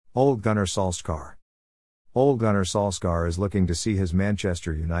Ole Gunnar Solskjaer. Ole Gunnar Solskjaer is looking to see his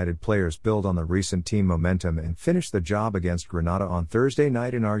Manchester United players build on the recent team momentum and finish the job against Granada on Thursday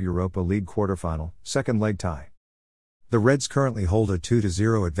night in our Europa League quarter-final, second leg tie. The Reds currently hold a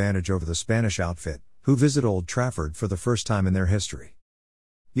 2-0 advantage over the Spanish outfit, who visit Old Trafford for the first time in their history.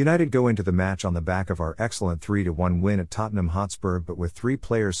 United go into the match on the back of our excellent 3-1 win at Tottenham Hotspur, but with 3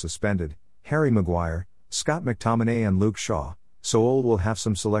 players suspended, Harry Maguire, Scott McTominay and Luke Shaw, so Ole will have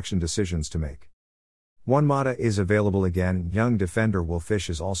some selection decisions to make. Juan Mata is available again. Young defender Will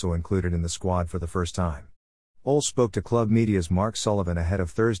Fish is also included in the squad for the first time. Ole spoke to club media's Mark Sullivan ahead of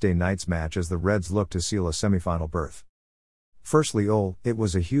Thursday night's match as the Reds look to seal a semi-final berth. Firstly, Ole, it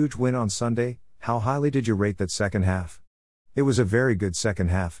was a huge win on Sunday. How highly did you rate that second half? It was a very good second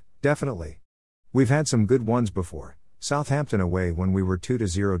half, definitely. We've had some good ones before. Southampton away when we were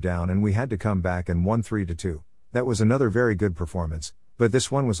 2-0 down and we had to come back and won 3-2. That was another very good performance, but this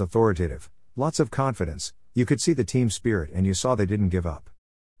one was authoritative. Lots of confidence, you could see the team spirit and you saw they didn't give up.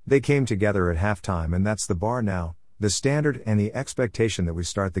 They came together at halftime and that's the bar now, the standard and the expectation that we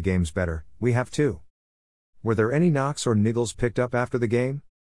start the games better. We have to. Were there any knocks or niggles picked up after the game?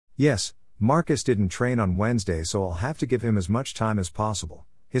 Yes, Marcus didn't train on Wednesday, so I'll have to give him as much time as possible.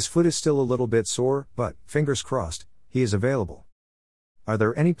 His foot is still a little bit sore, but, fingers crossed, he is available. Are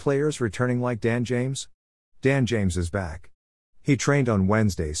there any players returning like Dan James? Dan James is back. He trained on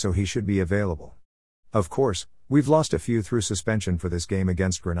Wednesday, so he should be available. Of course, we've lost a few through suspension for this game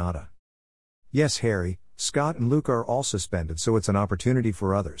against Granada. Yes, Harry, Scott and Luke are all suspended, so it's an opportunity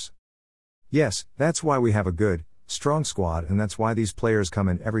for others. Yes, that's why we have a good, strong squad, and that's why these players come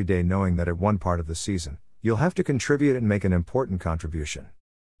in every day knowing that at one part of the season, you'll have to contribute and make an important contribution.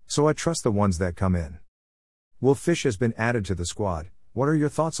 So I trust the ones that come in. Will Fish has been added to the squad. What are your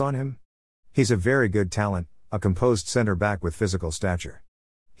thoughts on him? He's a very good talent, a composed centre-back with physical stature.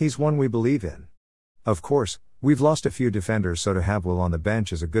 He's one we believe in. Of course, we've lost a few defenders, so to have Will on the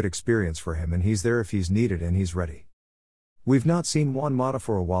bench is a good experience for him, and he's there if he's needed and he's ready. We've not seen Juan Mata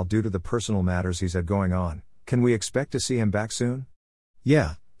for a while due to the personal matters he's had going on. Can we expect to see him back soon?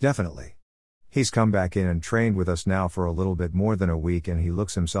 Yeah, definitely. He's come back in and trained with us now for a little bit more than a week and he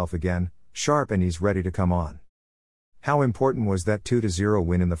looks himself again, sharp, and he's ready to come on. How important was that 2-0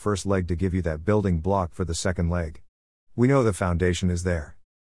 win in the first leg to give you that building block for the second leg? We know the foundation is there.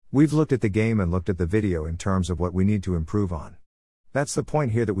 We've looked at the game and looked at the video in terms of what we need to improve on. That's the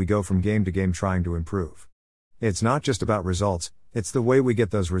point here, that we go from game to game trying to improve. It's not just about results, it's the way we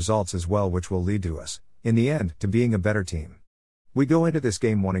get those results as well, which will lead to us, in the end, to being a better team. We go into this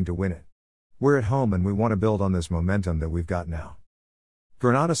game wanting to win it. We're at home and we want to build on this momentum that we've got now.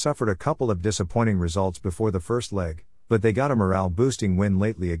 Granada suffered a couple of disappointing results before the first leg, but they got a morale-boosting win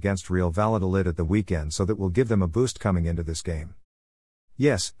lately against Real Valladolid at the weekend, so that will give them a boost coming into this game.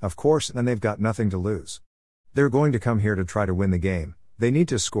 Yes, of course, and they've got nothing to lose. They're going to come here to try to win the game. They need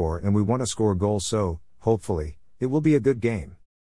to score and we want to score goals, so, hopefully, it will be a good game.